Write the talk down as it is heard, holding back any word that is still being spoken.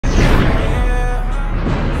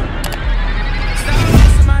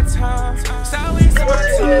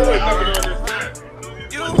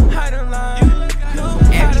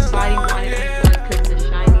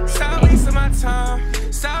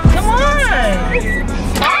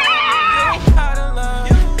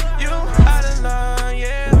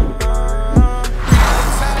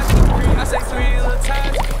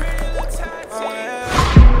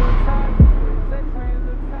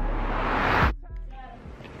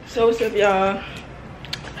So what's up, y'all?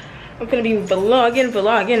 I'm gonna be vlogging.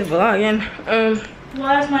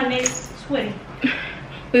 Why is my neck sweaty?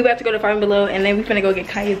 We about to go to Five Below, and then we finna go get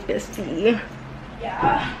Kiya's bestie.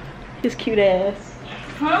 Yeah. His cute ass.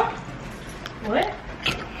 Huh? What?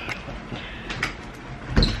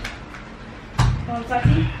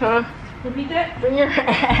 Huh? Repeat that? Bring your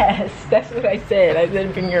ass. That's what I said. I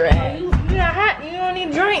said bring your ass. You're not hot. You don't need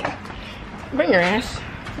a drink. Bring your ass.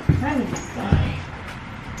 I'm sorry.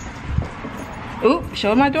 Oop,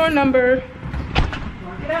 show my door number.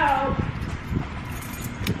 Work it out.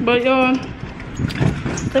 But y'all,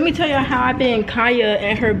 let me tell y'all how I've been Kiya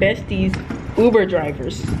and her besties Uber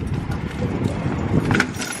drivers.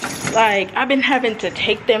 Like, I've been having to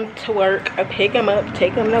take them to work, or pick them up,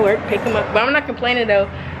 take them to work, pick them up. But I'm not complaining though,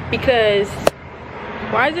 because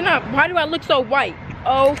why do I look so white?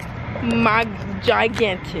 Oh my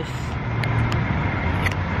gigantus.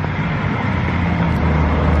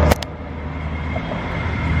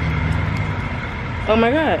 Oh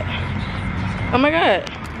my god. Oh my god.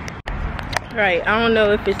 Right, I don't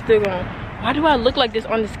know if it's still going. Why do I look like this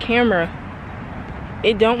on this camera?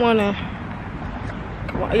 It don't wanna.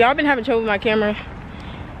 Y'all been having trouble with my camera.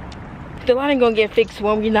 The light ain't gonna get fixed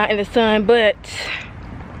when we're not in the sun, but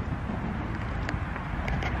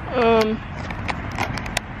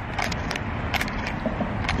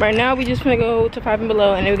right now we just gonna go to Five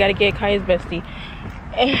Below, and then we gotta get Kiya's bestie.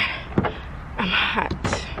 And I'm hot.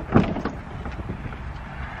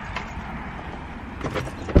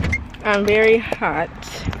 I'm very hot.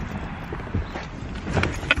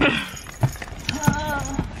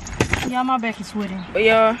 Yeah, my back is sweating. But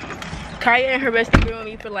y'all, Kiya and her bestie been with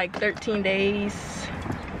me for like 13 days.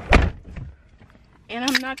 And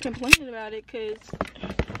I'm not complaining about it because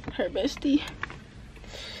her bestie.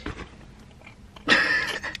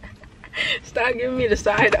 Stop giving me the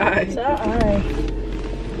side eye. Side eye.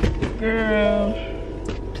 Girl,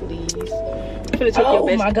 please. I'm finna take your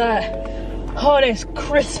bestie. Oh my god. Oh, that's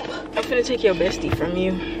crisp. I'm finna take your bestie from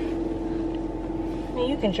you. I mean,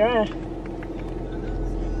 you can try.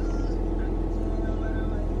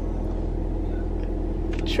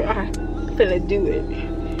 Try. I'm finna do it.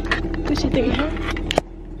 What you think, huh?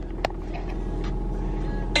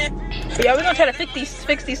 But y'all, we're gonna try to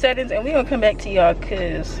fix these settings, and we're gonna come back to y'all,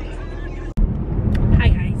 cause hi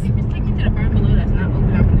guys. If it's taking to the Five Below that's not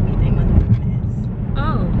open, I'm gonna beat that motherfucking ass.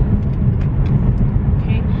 Oh.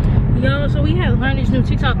 Okay. Yo, so we have learned this new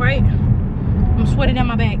TikTok, right? I'm sweating down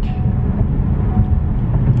my back.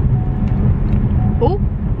 Oh.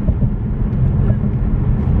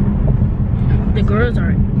 The girls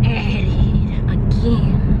are at it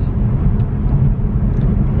again.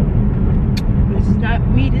 It's not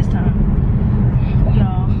me this time.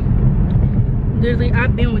 Y'all. Literally,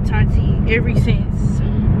 I've been with Tati ever since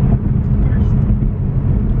first.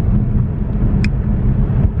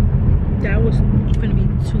 That was gonna be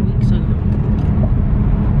 2 weeks ago.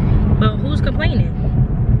 But who's complaining?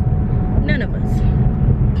 None of us.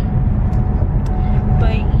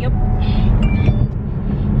 But yep.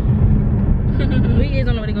 We is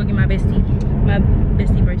on the way to go get my bestie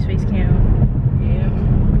brace face cam. Yeah,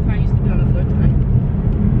 I used to be on the floor tonight.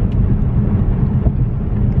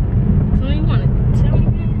 So you want to tell me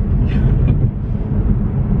that?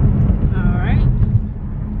 All right.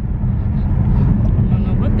 I don't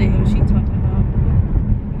know what the hell she talking about.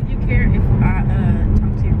 Would you care if I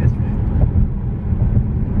talk to your best friend?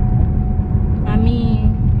 I mean,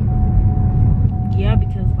 yeah,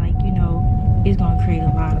 because like, you know, it's gonna create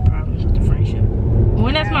a lot of problems with the friendship.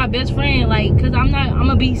 When that's my best friend, like, cause I'm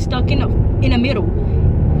gonna be stuck in the middle.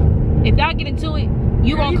 If y'all get into it,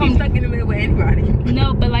 you gonna come be stuck in the middle with anybody.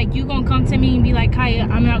 No, but like you gonna come to me and be like, Kiya,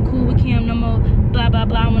 I'm not cool with Kim no more. Blah blah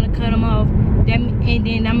blah. I wanna cut him off. And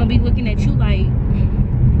then I'm gonna be looking at you like,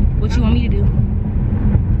 what you want me to do?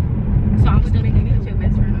 So I'm still making it your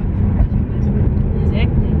best friend.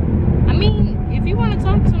 Exactly. I mean, if you wanna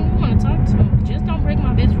talk to him, you wanna talk to him. Just don't break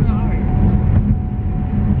my best friend's heart.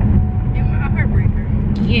 Am I a heartbreaker?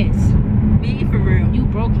 Yes. Be for real. You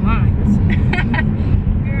broke mine.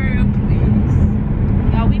 Girl, please.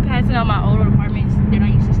 Y'all, we passing out my older apartments that I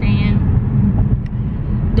used to stay in.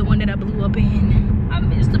 The one that I blew up in. I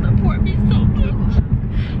miss the apartments so much.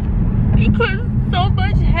 Because so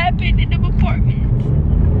much happened in them apartments.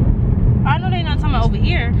 I know they're not talking about over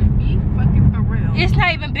here. Be fucking for real. It's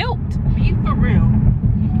not even built. Be for real.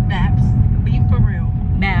 Maps. Be for real.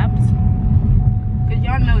 Maps. Cause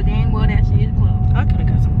y'all know dang well that shit is closed. I could've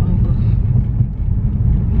got some boba.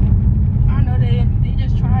 I know they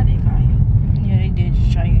just tried it, Kiya. Yeah, they did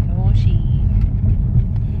just try it. Oh, she.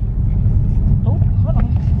 Oh, hold on.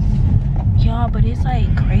 Y'all, but it's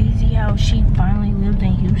like crazy how she finally lived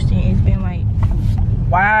in Houston.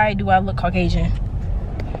 why do I look Caucasian?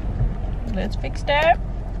 Let's fix that.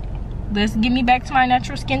 Let's get me back to my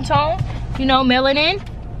natural skin tone. You know, melanin.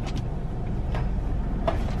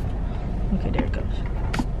 Okay, there it goes.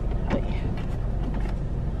 Wait.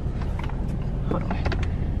 Hold on.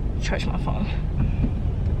 Charge my phone.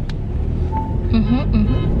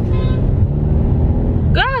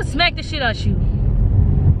 God, smack the shit out you.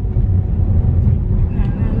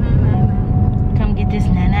 Come get this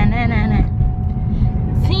na na na na na.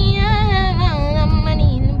 See, I have all the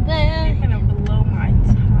money in the bank. You're gonna blow my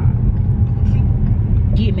top.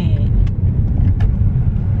 Get mad.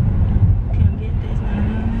 Come get this na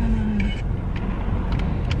na na na.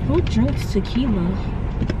 Who drinks tequila?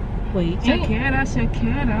 Wait, Shakira,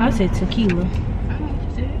 Shakira. I said tequila. I know what you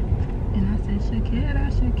said. And I said Shakira,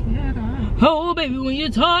 Shakira. Oh, baby, when you're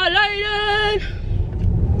tired like that.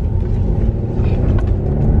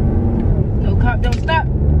 No cop, don't stop.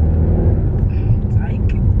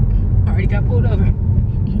 Psych. Already got pulled over.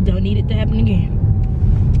 Don't need it to happen again.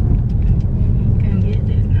 Come get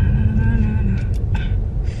this. Na, na, na, na.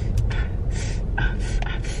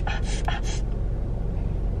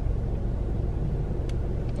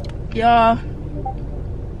 Y'all,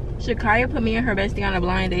 should Kiya put me and her bestie on a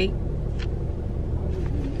blind date?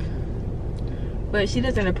 But she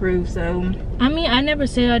doesn't approve, so. I mean, I never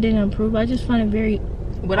said I didn't approve. I just find it very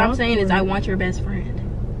What I'm saying is I want your best friend.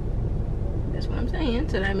 That's what I'm saying.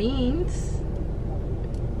 So that means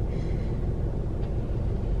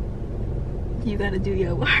you gotta do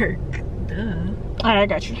your work. Duh. Alright, I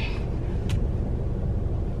got you.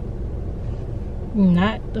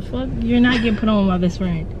 Not the fuck? You're not getting put on with my best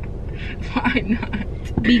friend. Why not?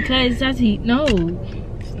 Because that's no.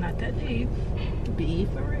 It's not that deep. Be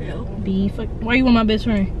for real. Be fuck. Why you want my best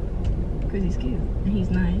friend? Because he's cute. And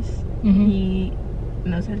he's nice. He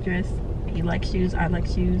knows how to dress. He likes shoes. I like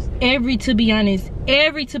shoes. To be honest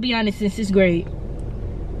since 6th grade.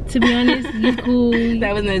 To be honest, you cool.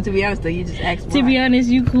 That wasn't to be honest though. You just asked why. To be honest,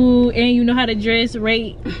 you cool and you know how to dress.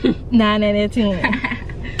 Rate 9 out of 10.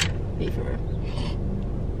 Be for real.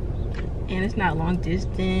 And it's not long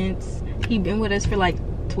distance. He been with us for like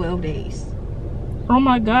 12 days. Oh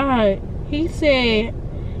my God. He said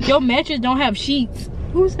your mattress don't have sheets.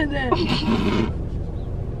 Who said that?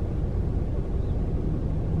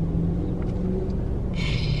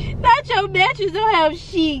 Not your mattress don't have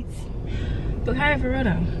sheets. But how for real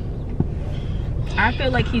though? I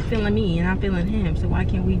feel like he's feeling me and I'm feeling him. So why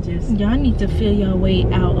can't we just? Y'all need to feel your way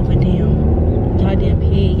out of a damn goddamn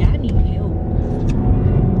pig. Y'all need help.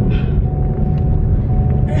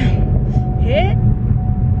 Head.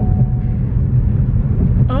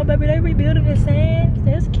 Oh baby, they rebuilding the sands.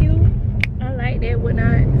 That's cute. I like that.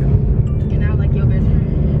 Whatnot. And I like your best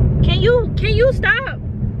friend. Can you stop?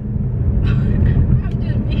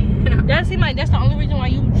 That seems like that's the only reason why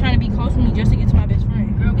you trying to be close to me, just to get to my best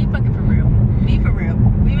friend. Girl, be fucking for real. Be for real.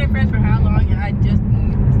 We've been friends for how long and I just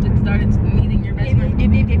started meeting your best friend.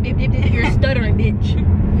 You're stuttering, bitch.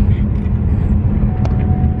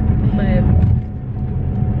 But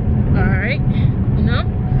alright, you know,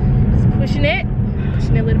 just pushing it a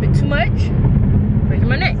little bit too much. Breaking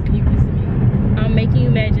my neck. You pissing me off. I'm making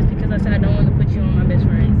you mad just because I said I don't want to put you on my best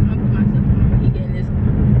friend. I'm gonna put myself on when he getting this.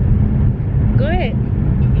 Go ahead.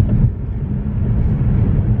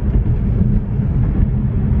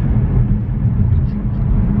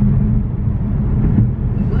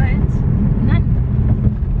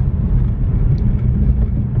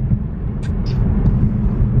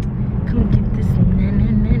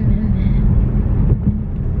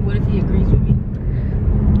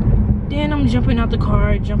 Jumping out the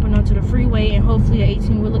car, jumping onto the freeway, and hopefully an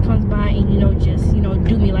 18-wheeler comes by and, you know, just, you know,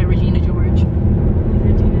 do me like Regina George.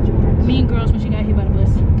 Mean Girls when she got hit by the bus.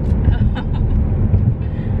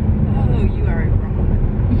 Oh, you are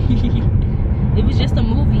wrong. It was just a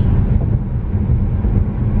movie.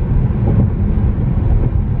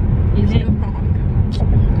 Is it wrong?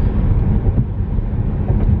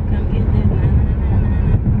 Come get this.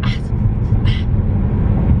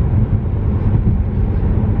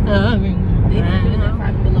 They can do that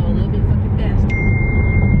 5 below a little bit fucking faster.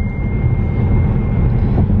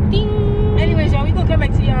 Ding. Anyways, y'all, we gonna come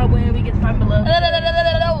back to y'all when we get to 5 below.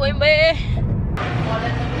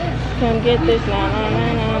 Come get this.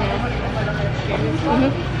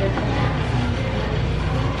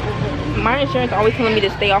 My insurance always telling me to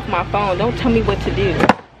stay off my phone. Don't tell me what to do.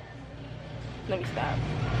 Let me stop.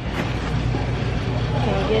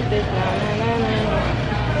 Come get this.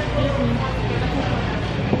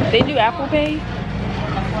 They do Apple Pay?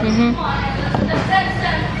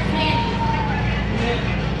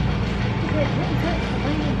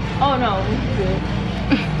 Oh no, we good.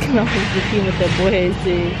 I'm supposed to see what the boy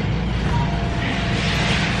said.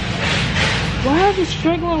 Why is it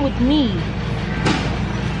struggling with me?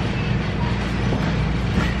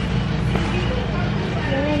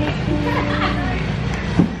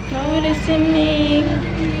 Noticing me.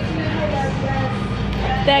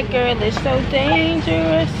 That girl is so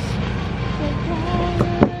dangerous.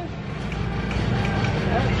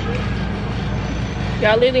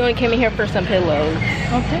 Y'all literally only came in here for some pillows.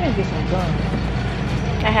 I'm trying to get some gum.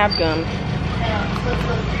 I have gum.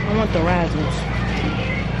 I want the razzles.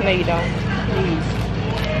 No, you don't. Please.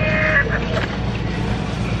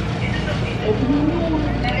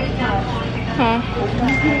 Huh?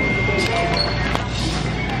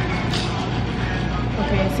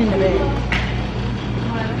 Okay, it's in the bag.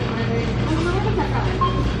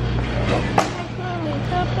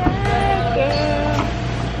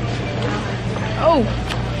 Oh.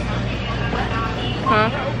 Huh?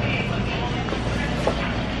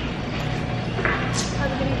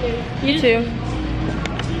 You too.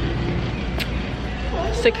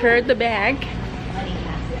 Secured the bag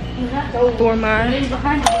for my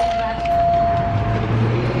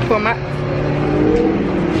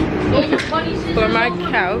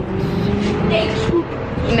couch.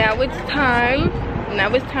 Now it's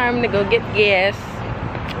time to go get gas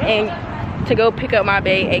and to go pick up my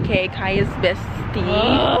bae, aka Kiya's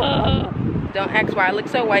bestie. Don't ask why I look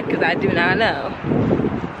so white, because I do not know.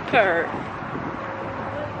 Her.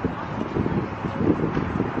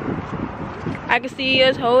 I can see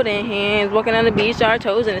us holding hands, walking on the beach, our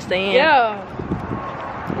toes in the sand. Yeah.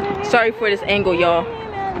 Sorry for this angle, y'all.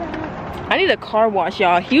 I need a car wash,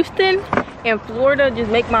 y'all. Houston and Florida just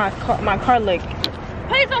make my car look.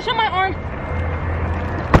 Please don't show my arm.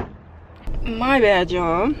 My bad,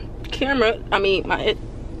 y'all.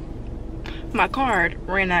 My card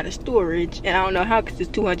ran out of storage, and I don't know how, because it's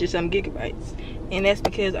 200 some gigabytes, and that's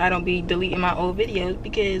because I don't be deleting my old videos,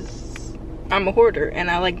 because I'm a hoarder and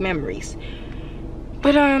I like memories.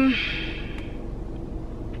 But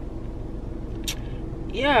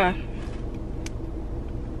yeah,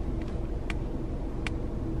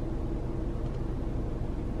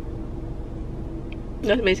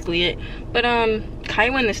 that's basically it. But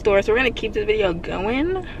Kiya went in the store, so we're gonna keep this video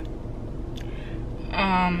going.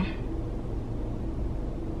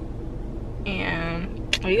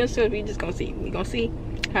 And we just gonna see. We gonna see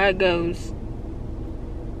how it goes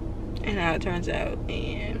and how it turns out,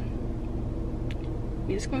 and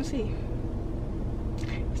we just gonna see.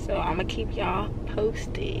 So I'm gonna keep y'all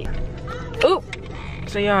posted. Oop!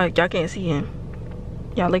 So y'all can't see him.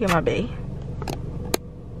 Y'all look at my bae.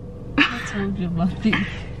 I told you about this.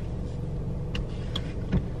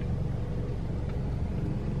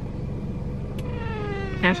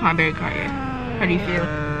 That's my bae, Kiya. How do you feel?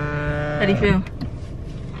 How do you feel?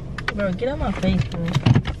 Bro, get out my face, bro.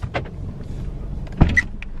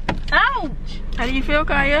 Ouch! How do you feel,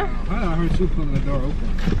 Kiya? I heard you pulling the door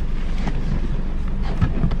open.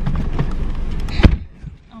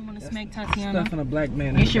 I'm gonna smack Tatiana. Stuffing a black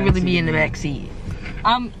man. You should really be in the back seat.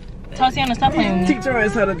 Tatiana, stop playing with me. Teach her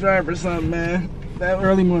ass how to drive or something, man. That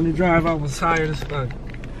early morning drive, I was tired as fuck.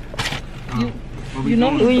 You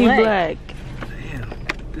know Who you black? Damn,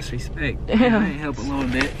 disrespect. I ain't help a little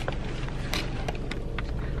bit.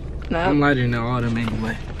 No. I'm lighter than all them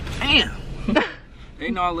anyway. Damn. They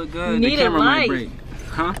know I look good. You need the camera a might light. break.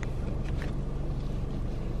 Huh?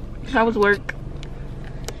 How was work?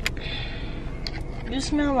 You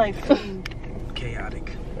smell like food.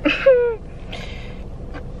 Chaotic.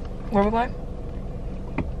 Where we going?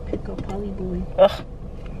 Pick up Polly Boy. Ugh.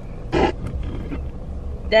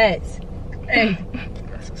 That's. Hey.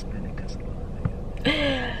 That's suspended because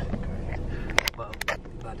well,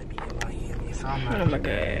 about to be in Miami, so I'm not. Oh my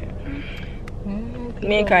god.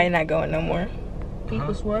 Me and Kiya not going no more.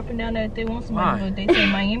 People swear up and down that they want somebody, but they say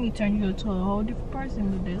Miami turned you into a whole different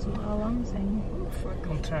person, but that's all I'm saying. Who the fuck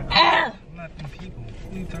I'm turning? Ah! I'm not them people.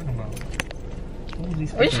 What are you talking about? What you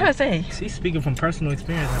trying to say? She's speaking from personal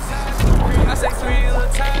experience. I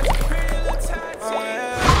think.